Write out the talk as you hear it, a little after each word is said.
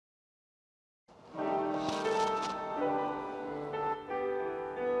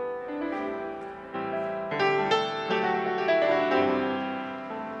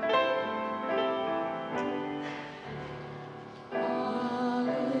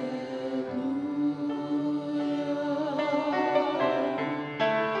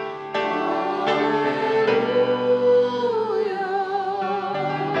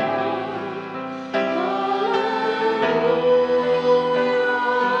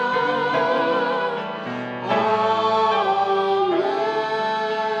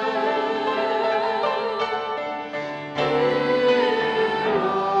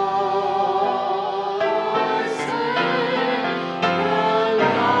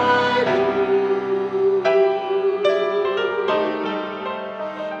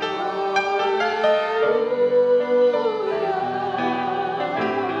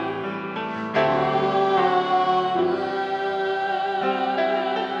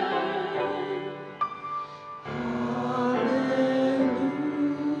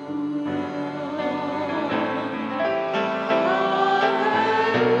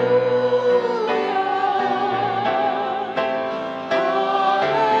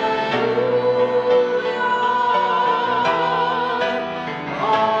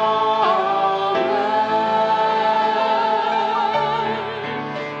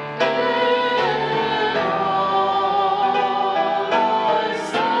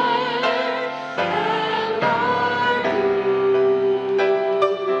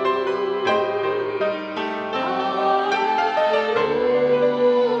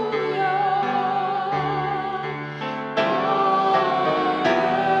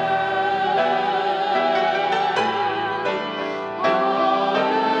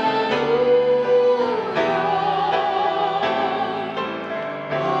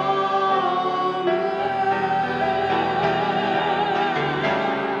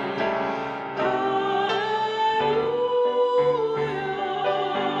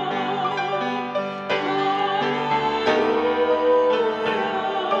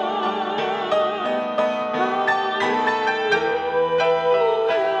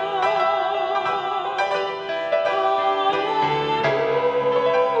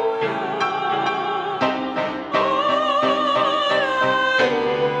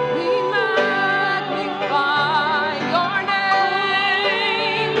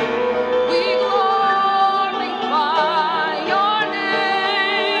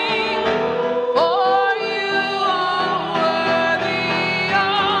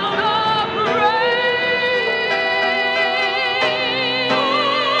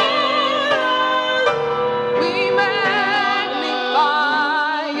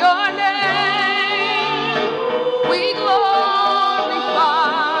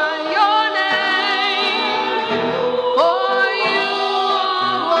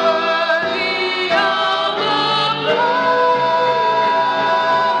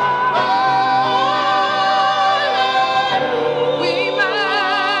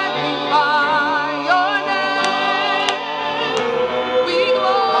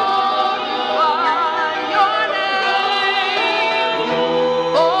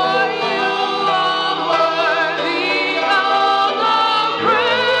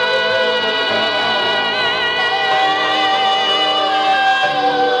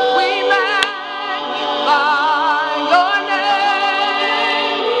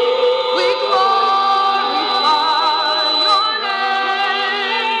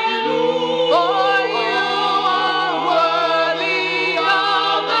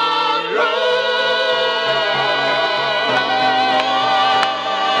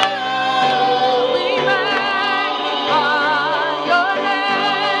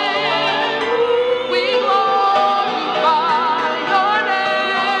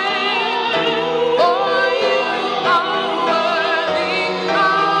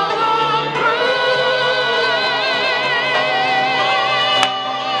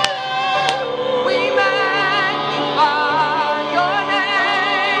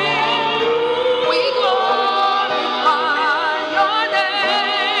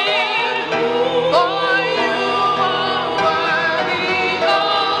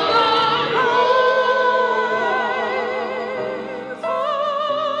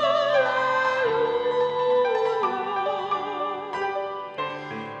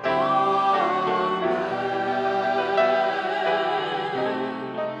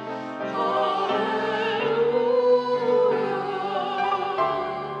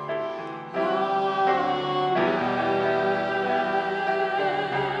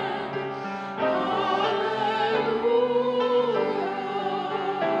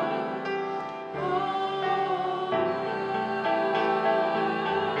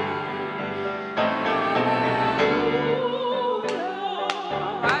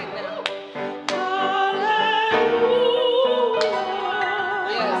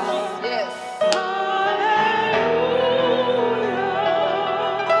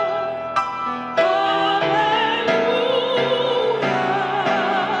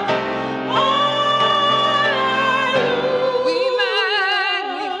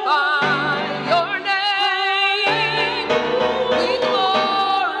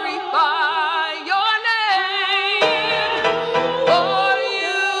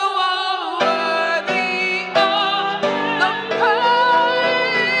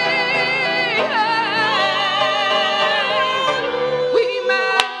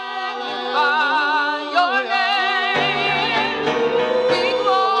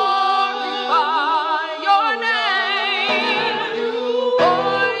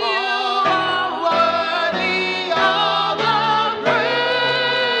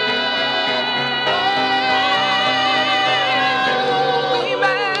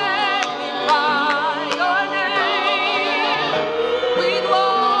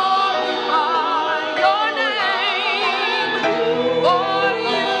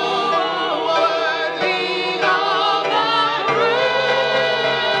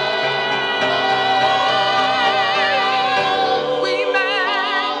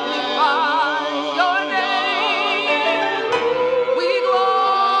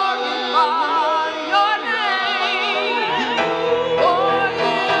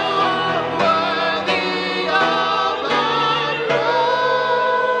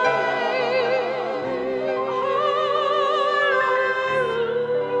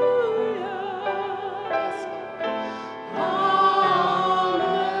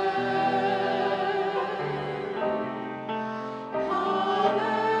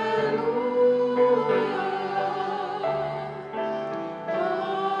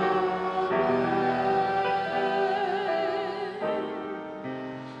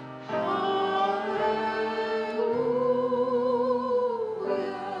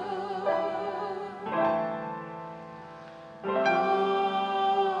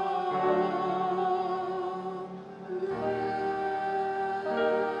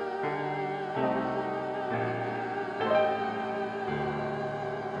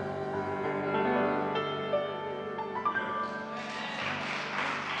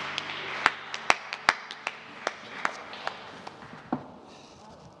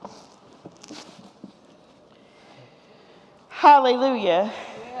Hallelujah.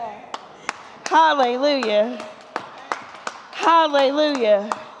 Hallelujah. Hallelujah.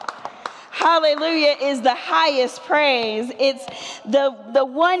 Hallelujah is the highest praise. It's the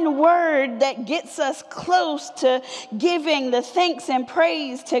one word that gets us close to giving the thanks and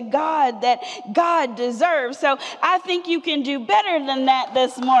praise to God that God deserves. So I think you can do better than that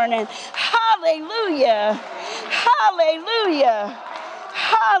this morning. Hallelujah. Hallelujah.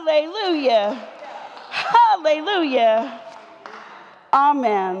 Hallelujah. Hallelujah.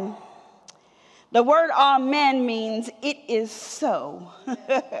 Amen. The word amen means it is so.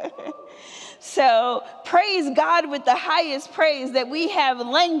 So praise God with the highest praise that we have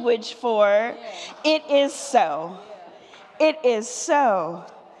language for. It is so. It is so.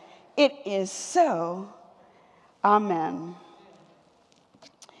 It is so. Amen.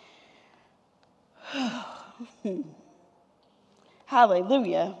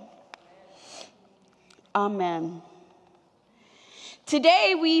 Hallelujah. Amen.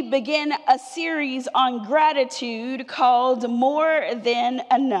 Today we begin a series on gratitude called More Than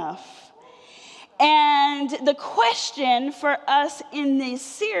Enough. And the question for us in this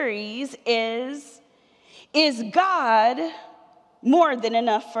series is God more than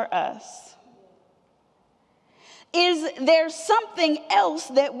enough for us? Is there something else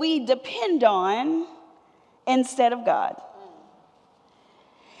that we depend on instead of God?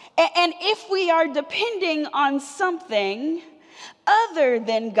 And if we are depending on something other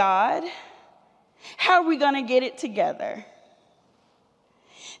than God, how are we going to get it together?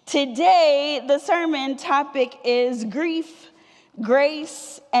 Today, the sermon topic is grief,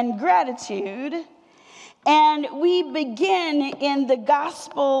 grace, and gratitude. And we begin in the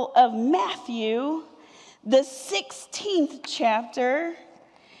Gospel of Matthew, the 16th chapter,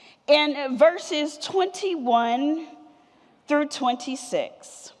 in verses 21 through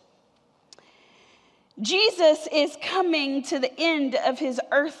 26. Jesus is coming to the end of his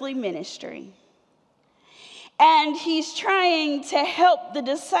earthly ministry. And he's trying to help the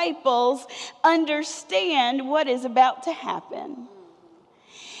disciples understand what is about to happen.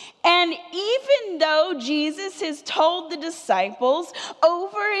 And even though Jesus has told the disciples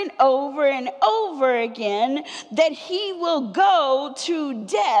over and over and over again that he will go to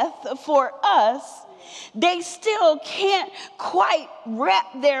death for us, they still can't quite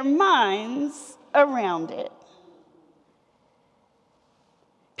wrap their minds around it.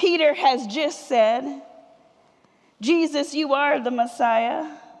 Peter has just said, Jesus, you are the Messiah.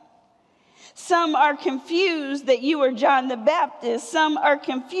 Some are confused that you are John the Baptist. Some are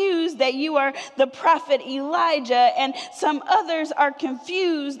confused that you are the prophet Elijah. And some others are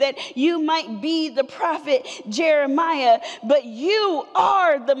confused that you might be the prophet Jeremiah. But you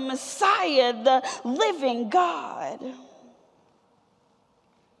are the Messiah, the living God.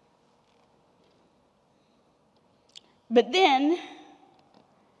 But then,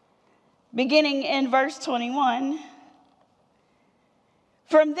 beginning in verse 21,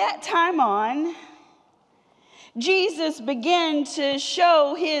 from that time on, Jesus began to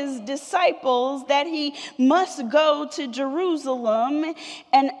show his disciples that he must go to Jerusalem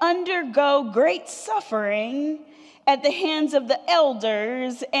and undergo great suffering at the hands of the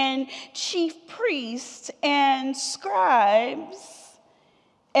elders and chief priests and scribes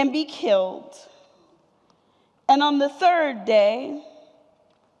and be killed. And on the third day,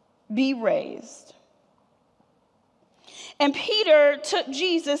 be raised. And Peter took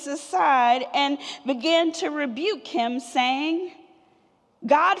Jesus aside and began to rebuke him, saying,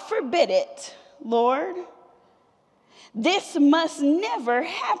 God forbid it, Lord. This must never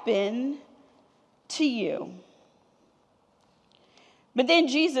happen to you. But then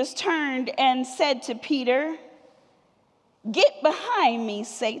Jesus turned and said to Peter, get behind me,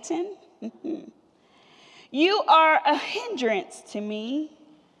 Satan. You are a hindrance to me.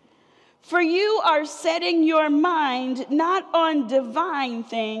 For you are setting your mind not on divine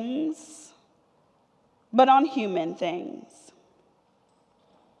things, but on human things.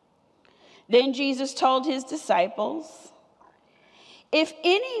 Then Jesus told his disciples, if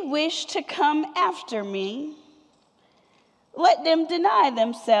any wish to come after me, let them deny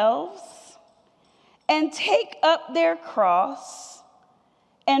themselves and take up their cross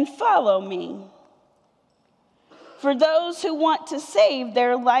and follow me. For those who want to save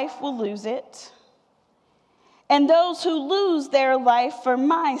their life will lose it, and those who lose their life for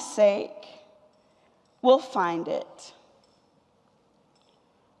my sake will find it.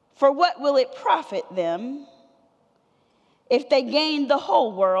 For what will it profit them if they gain the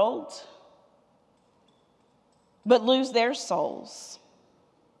whole world but lose their souls?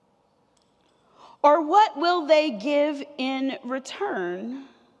 Or what will they give in return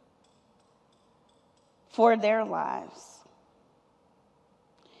for their lives?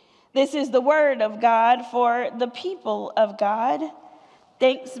 This is the word of God for the people of God.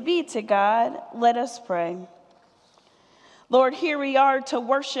 Thanks be to God. Let us pray. Lord, here we are to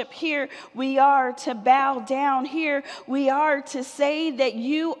worship. Here we are to bow down. Here we are to say that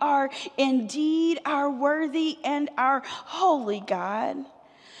you are indeed our worthy and our holy God.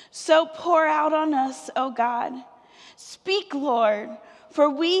 So pour out on us, O God. Speak, Lord, for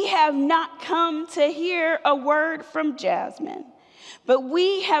we have not come to hear a word from Jasmine, but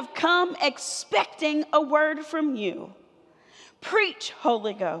we have come expecting a word from you. Preach,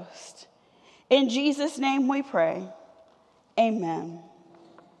 Holy Ghost. In Jesus' name we pray. Amen.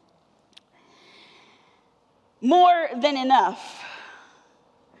 More than enough.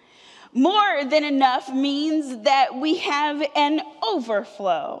 More than enough means that we have an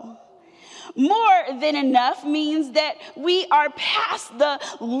overflow. More than enough means that we are past the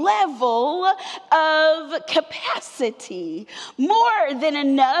level of capacity. More than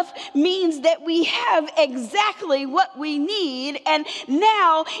enough means that we have exactly what we need, and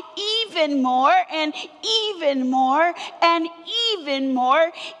now even more and even more and even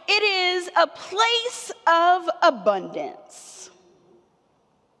more. It is a place of abundance.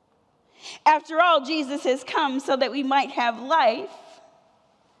 After all, Jesus has come so that we might have life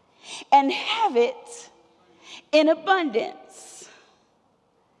and have it in abundance.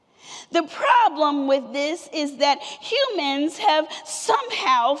 The problem with this is that humans have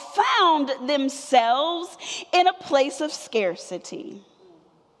somehow found themselves in a place of scarcity.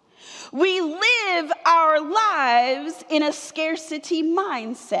 We live our lives in a scarcity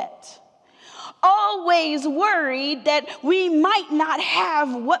mindset, always worried that we might not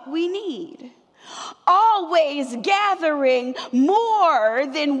have what we need. Always gathering more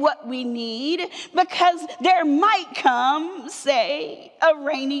than what we need because there might come, say, a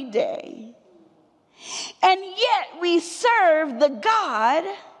rainy day. And yet we serve the God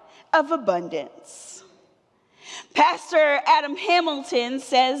of abundance. Pastor Adam Hamilton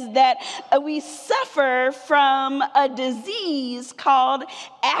says that we suffer from a disease called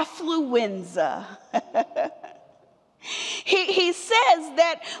affluenza. He says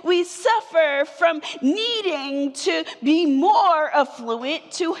that we suffer from needing to be more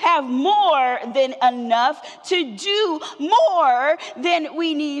affluent, to have more than enough, to do more than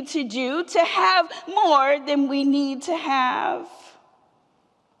we need to do, to have more than we need to have,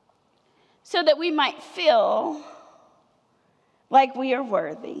 so that we might feel like we are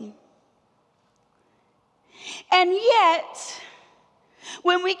worthy. And yet,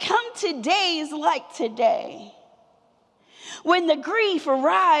 when we come to days like today, when the grief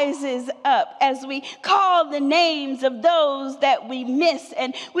rises up as we call the names of those that we miss,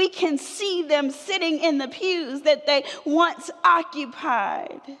 and we can see them sitting in the pews that they once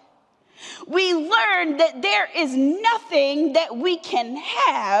occupied, we learn that there is nothing that we can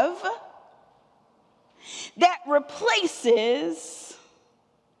have that replaces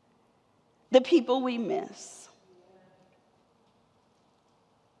the people we miss.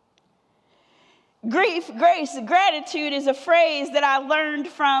 Grief, grace, gratitude is a phrase that I learned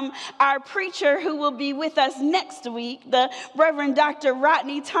from our preacher who will be with us next week, the Reverend Dr.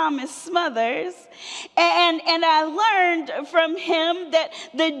 Rodney Thomas Smothers. And I learned from him that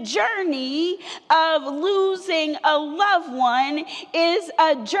the journey of losing a loved one is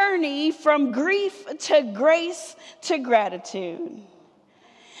a journey from grief to grace to gratitude.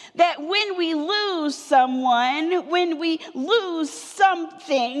 That when we lose someone, when we lose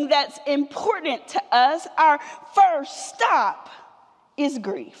something that's important to us, our first stop is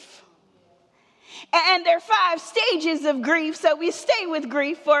grief. And there are 5 stages of grief, so we stay with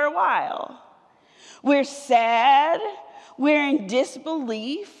grief for a while. We're sad, we're in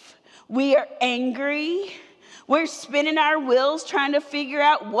disbelief, we are angry, we're spinning our wheels trying to figure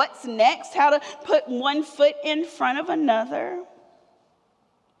out what's next, how to put one foot in front of another.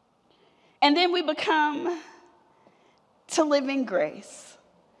 And then we become to live in grace.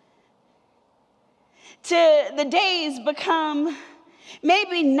 The days become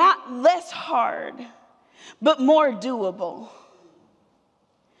maybe not less hard, but more doable.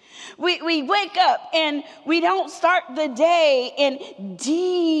 We wake up and we don't start the day in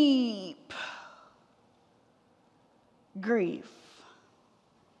deep grief.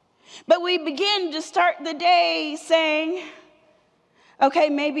 But we begin to start the day saying, okay,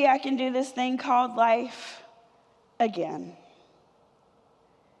 maybe I can do this thing called life again.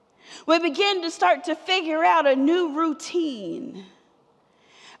 We begin to start to figure out a new routine,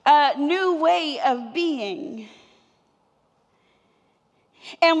 a new way of being.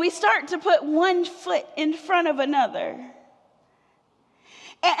 And we start to put one foot in front of another.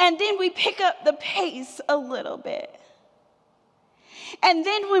 And then we pick up the pace a little bit. And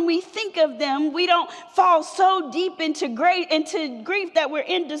then when we think of them, we don't fall so deep into grief that we're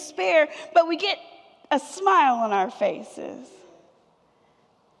in despair, but we get a smile on our faces.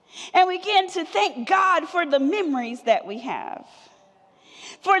 And we begin to thank God for the memories that we have,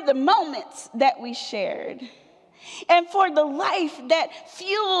 for the moments that we shared, and for the life that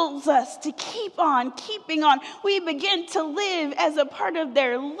fuels us to keep on keeping on. We begin to live as a part of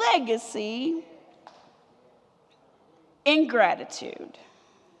their legacy in gratitude.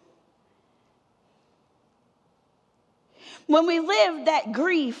 When we live that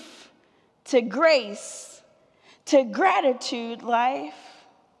grief to grace, to gratitude life,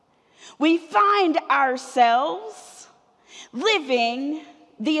 we find ourselves living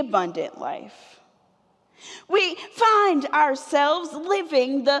the abundant life. We find ourselves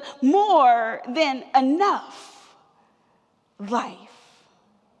living the more than enough life.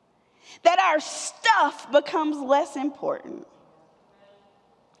 That our stuff becomes less important.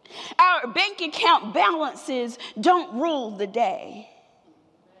 Our bank account balances don't rule the day.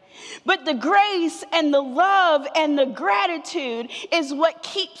 But the grace and the love and the gratitude is what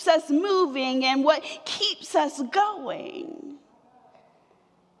keeps us moving and what keeps us going.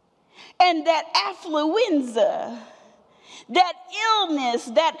 And that affluenza, that illness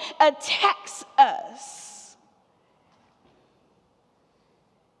that attacks us,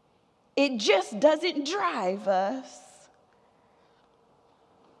 it just doesn't drive us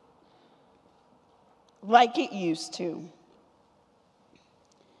like it used to.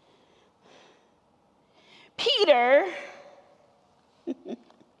 Peter,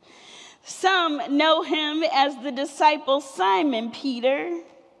 some know him as the disciple Simon Peter.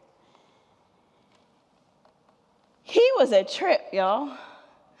 He was a trip, y'all.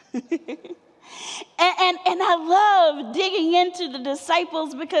 And I love digging into the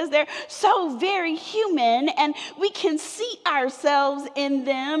disciples because they're so very human, and we can see ourselves in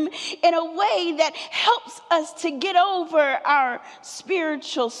them in a way that helps us to get over our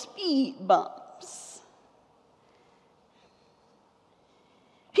spiritual speed bumps.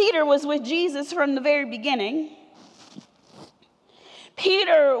 Peter was with Jesus from the very beginning.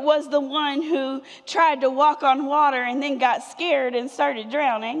 Peter was the one who tried to walk on water and then got scared and started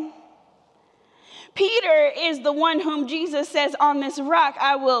drowning. Peter is the one whom Jesus says, on this rock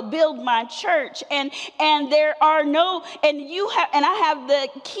I will build my church, and there are no, and I have the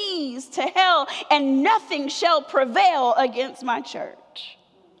keys to hell, and nothing shall prevail against my church.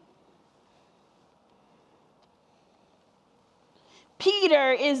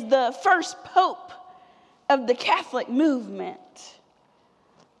 Peter is the first pope of the Catholic movement.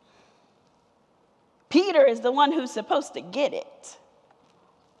 Peter is the one who's supposed to get it.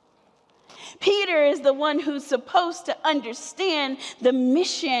 Peter is the one who's supposed to understand the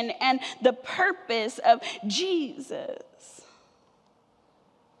mission and the purpose of Jesus.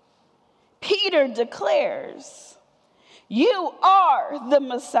 Peter declares, "You are the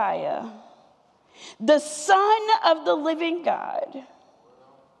Messiah, the Son of the living God."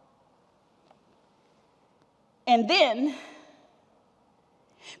 And then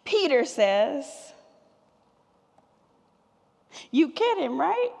Peter says, "You kidding,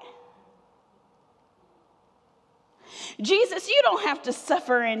 right? Jesus, you don't have to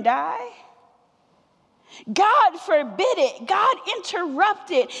suffer and die. God forbid it. God interrupt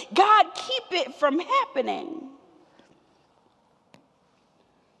it. God keep it from happening."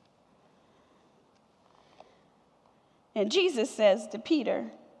 And Jesus says to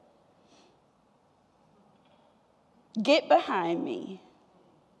Peter, "Get behind me,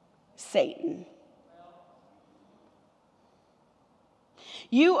 Satan.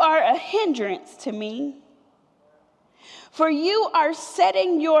 You are a hindrance to me. For you are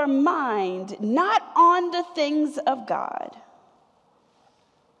setting your mind not on the things of God,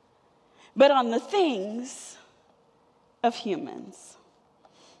 but on the things of humans."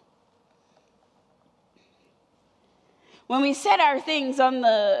 When we set our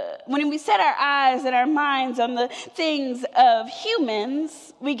eyes and our minds on the things of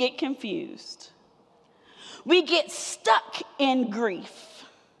humans, we get confused. We get stuck in grief.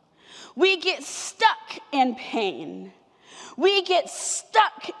 We get stuck in pain. We get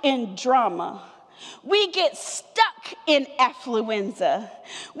stuck in drama. We get stuck in affluenza.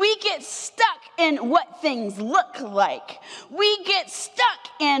 We get stuck in what things look like. We get stuck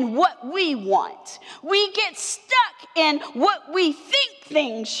in what we want. We get stuck in what we think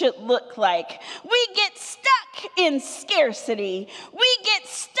things should look like. We get stuck in scarcity. We get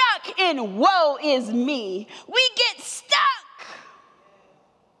stuck in woe is me. We get stuck.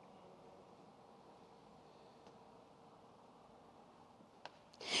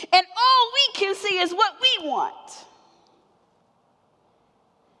 And all we can see is what we want.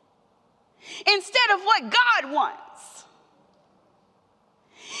 have what God wants.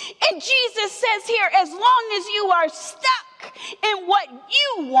 And Jesus says here, as long as you are stuck in what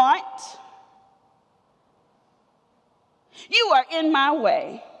you want, you are in my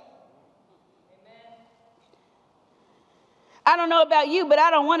way. I don't know about you, but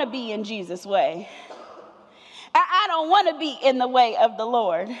I don't want to be in Jesus' way. I don't want to be in the way of the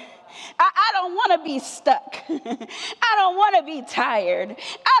Lord. I don't want to be stuck. I don't want to be tired.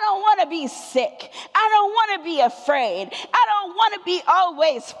 I don't want to be sick. I don't want to be afraid. I don't want to be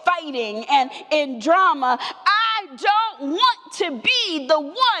always fighting and in drama. I don't want to be the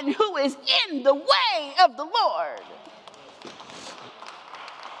one who is in the way of the Lord.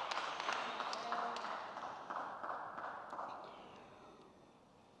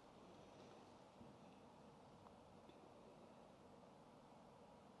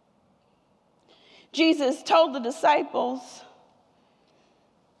 Jesus told the disciples,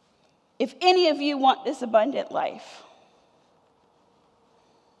 if any of you want this abundant life,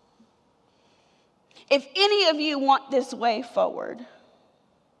 if any of you want this way forward,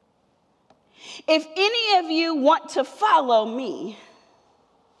 if any of you want to follow me,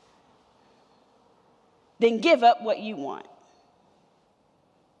 then give up what you want.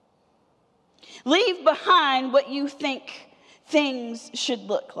 Leave behind what you think things should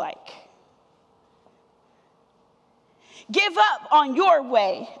look like. Give up on your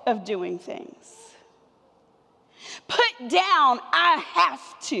way of doing things. Put down, I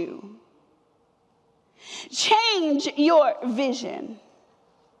have to. Change your vision.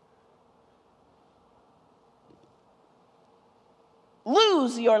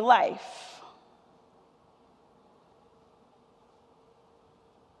 Lose your life.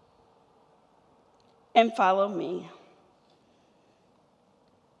 And follow me.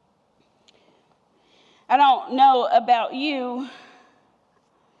 I don't know about you,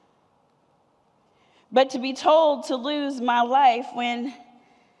 but to be told to lose my life when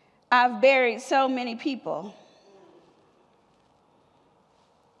I've buried so many people.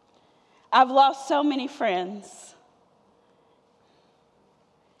 I've lost so many friends.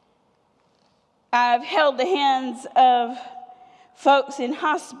 I've held the hands of folks in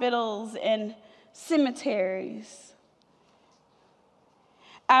hospitals and cemeteries.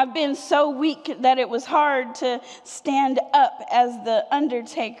 I've been so weak that it was hard to stand up as the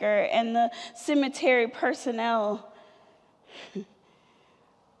undertaker and the cemetery personnel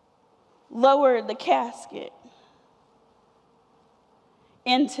lowered the casket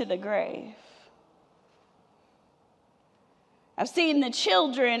into the grave. I've seen the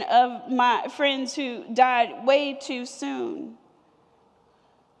children of my friends who died way too soon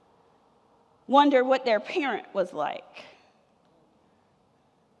wonder what their parent was like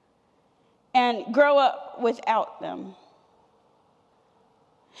and grow up without them.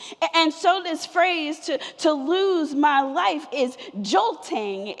 And so this phrase to lose my life is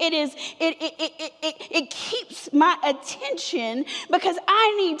jolting. It keeps my attention because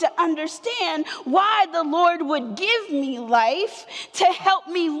I need to understand why the Lord would give me life to help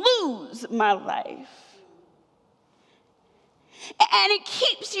me lose my life. And it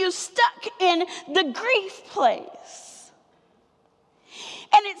keeps you stuck in the grief place.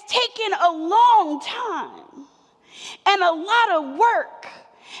 And it's taken a long time and a lot of work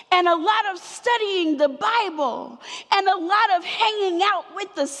and a lot of studying the Bible and a lot of hanging out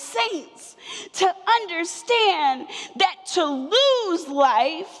with the saints to understand that to lose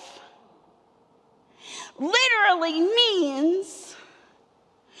life literally means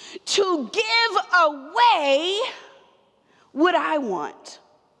to give away what I want.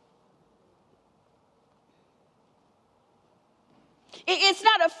 It's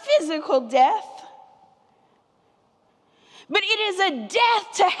not a physical death, but it is a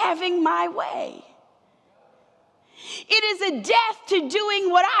death to having my way. It is a death to doing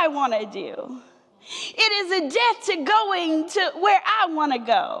what I want to do. It is a death to going to where I want to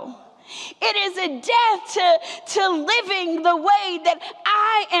go. It is a death to living the way that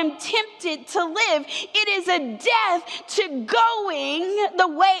I am tempted to live. It is a death to going the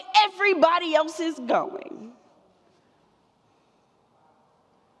way everybody else is going.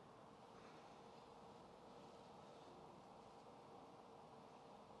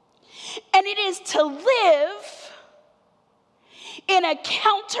 And it is to live in a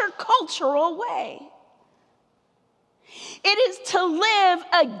countercultural way. It is to live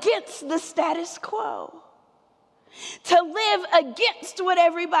against the status quo. To live against what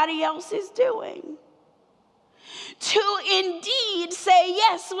everybody else is doing. To indeed say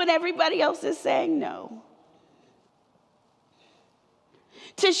yes when everybody else is saying no.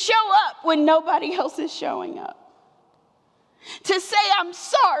 To show up when nobody else is showing up. To say I'm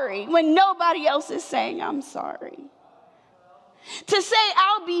sorry when nobody else is saying I'm sorry. To say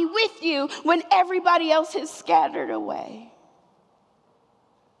I'll be with you when everybody else has scattered away.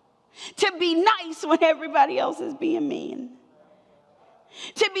 To be nice when everybody else is being mean.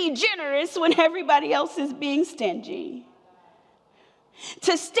 To be generous when everybody else is being stingy.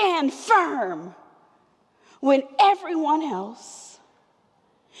 To stand firm when everyone else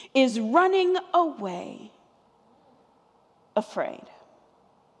is running away afraid.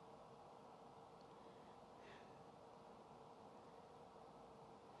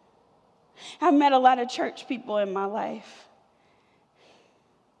 I've met a lot of church people in my life.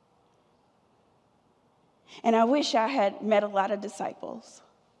 And I wish I had met a lot of disciples.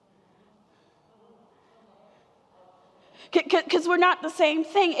 Because we're not the same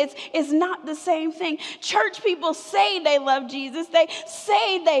thing. It's not the same thing. Church people say they love Jesus. They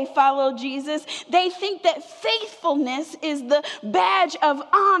say they follow Jesus. They think that faithfulness is the badge of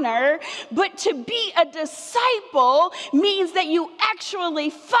honor. But to be a disciple means that you actually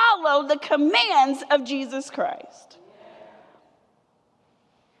follow the commands of Jesus Christ.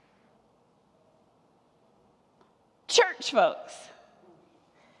 Church folks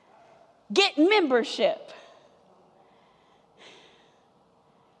get membership,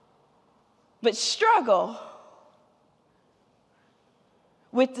 but struggle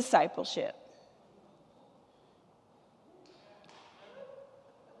with discipleship.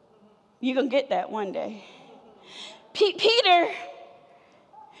 You're going to get that one day. Peter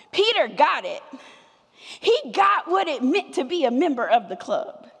got it. He got what it meant to be a member of the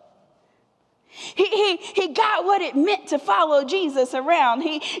club. He got what it meant to follow Jesus around.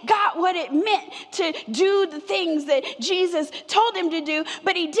 He got what it meant to do the things that Jesus told him to do,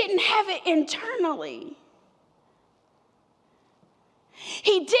 but he didn't have it internally.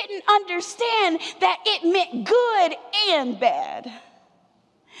 He didn't understand that it meant good and bad.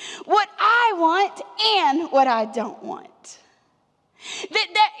 What I want and what I don't want.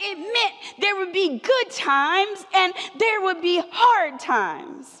 That it meant there would be good times and there would be hard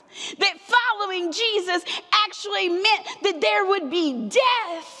times. That following Jesus actually meant that there would be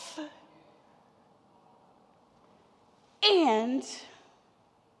death and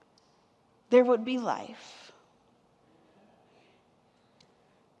there would be life.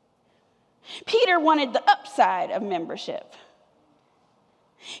 Peter wanted the upside of membership.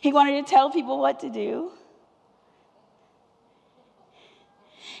 He wanted to tell people what to do.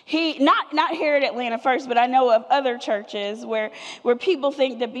 He not here at Atlanta First, but I know of other churches where people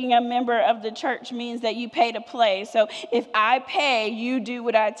think that being a member of the church means that you pay to play. So if I pay, you do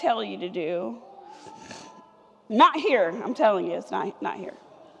what I tell you to do. Not here, I'm telling you, it's not here.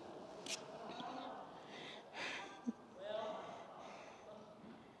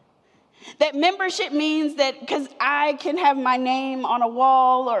 That membership means that because I can have my name on a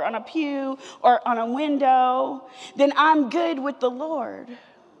wall or on a pew or on a window, then I'm good with the Lord.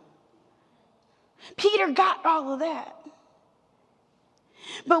 Peter got all of that.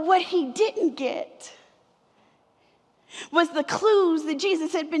 But what he didn't get was the clues that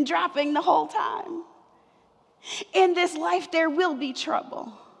Jesus had been dropping the whole time. In this life, there will be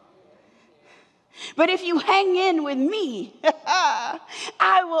trouble. But if you hang in with me,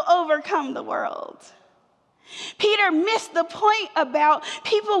 I will overcome the world. Peter missed the point about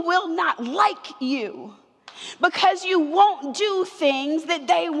people will not like you because you won't do things that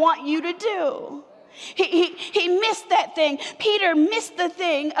they want you to do. He missed that thing. Peter missed the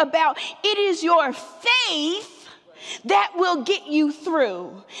thing about it is your faith that will get you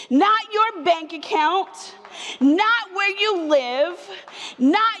through. Not your bank account, not where you live,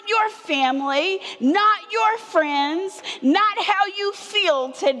 not your family, not your friends, not how you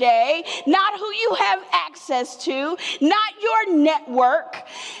feel today, not who you have access to, not your network.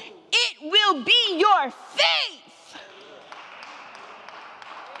 It will be your faith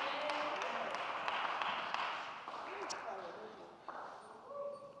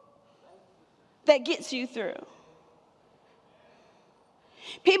that gets you through.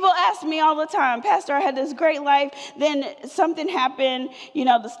 People ask me all the time, Pastor, I had this great life, then something happened,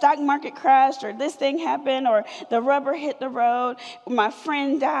 the stock market crashed, or this thing happened, or the rubber hit the road, my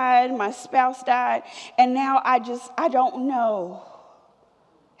friend died, my spouse died, and now I don't know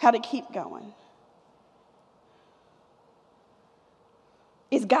how to keep going.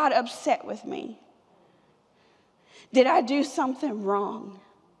 Is God upset with me? Did I do something wrong?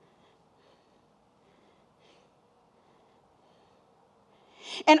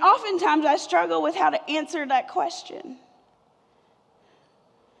 And oftentimes I struggle with how to answer that question.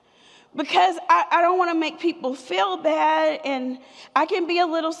 Because I don't want to make people feel bad, and I can be a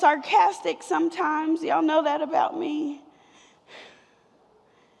little sarcastic sometimes. Y'all know that about me.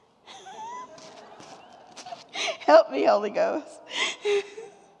 Help me, Holy Ghost.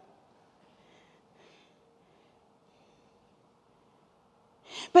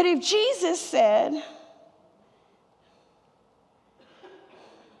 But if Jesus said,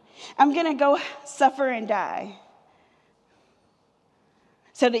 I'm going to go suffer and die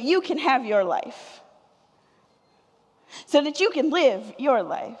so that you can have your life, so that you can live your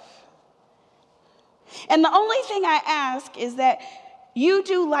life. And the only thing I ask is that you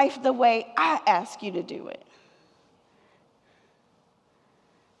do life the way I ask you to do it.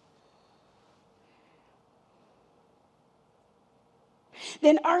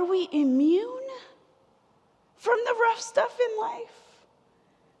 Then are we immune from the rough stuff in life?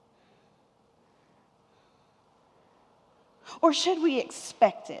 Or should we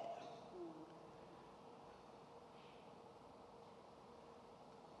expect it?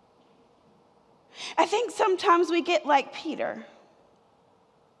 I think sometimes we get like Peter,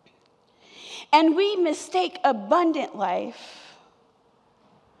 and we mistake abundant life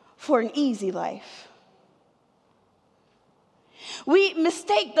for an easy life. We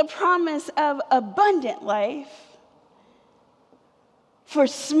mistake the promise of abundant life for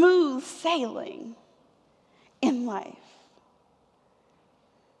smooth sailing in life.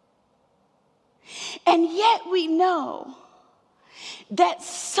 And yet we know that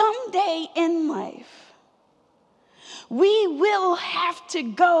someday in life, we will have to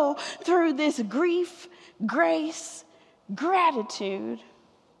go through this grief, grace, gratitude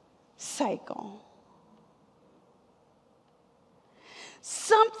cycle.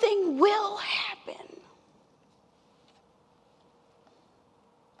 Something will happen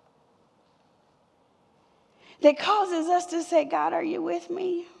that causes us to say, God, are you with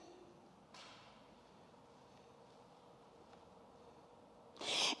me?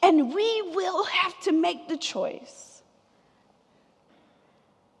 And we will have to make the choice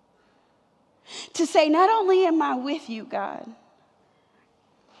to say, not only am I with you, God,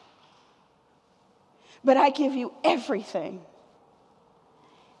 but I give you everything.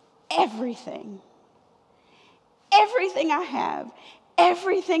 Everything. Everything I have,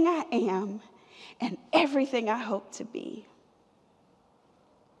 everything I am, and everything I hope to be.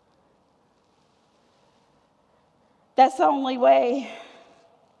 That's the only way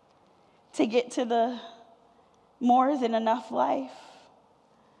to get to the more than enough life.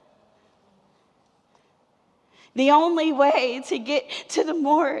 The only way to get to the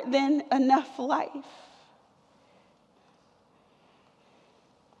more than enough life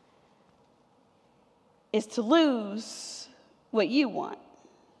is to lose what you want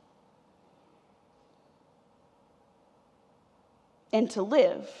and to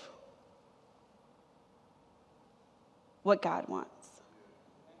live what God wants.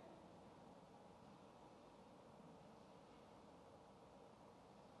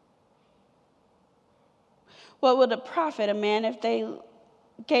 What would it profit a man if they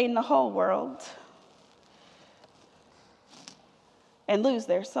gain the whole world and lose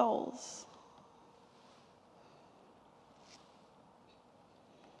their souls?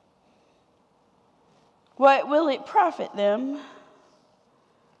 What will it profit them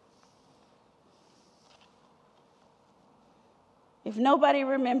if nobody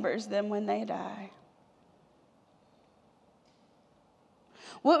remembers them when they die?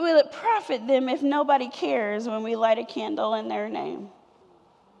 What will it profit them if nobody cares when we light a candle in their name?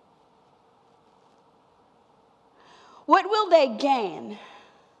 What will they gain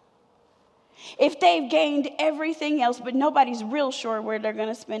if they've gained everything else, but nobody's real sure where they're going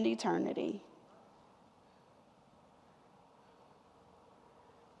to spend eternity?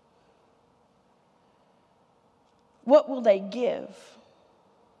 What will they give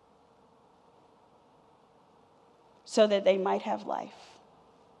so that they might have life?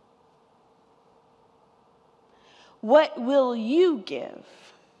 What will you give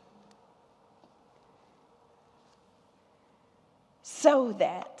so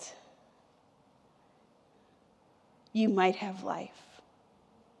that you might have life?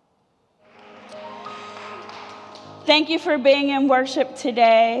 Thank you for being in worship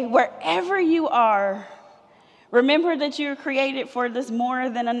today. Wherever you are, remember that you were created for this more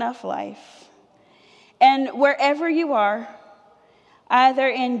than enough life. And wherever you are, either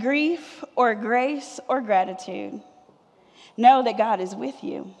in grief or grace or gratitude, know that God is with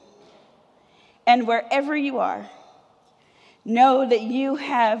you. And wherever you are, know that you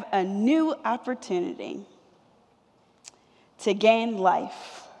have a new opportunity to gain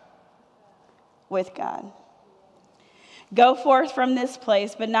life with God. Go forth from this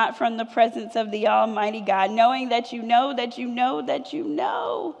place, but not from the presence of the Almighty God, knowing that you know that you know that you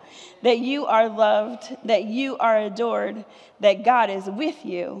know that you are loved, that you are adored, that God is with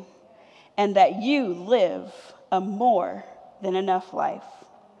you, and that you live a more than enough life.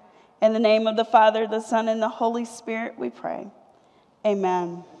 In the name of the Father, the Son, and the Holy Spirit, we pray.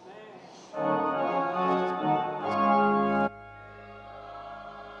 Amen.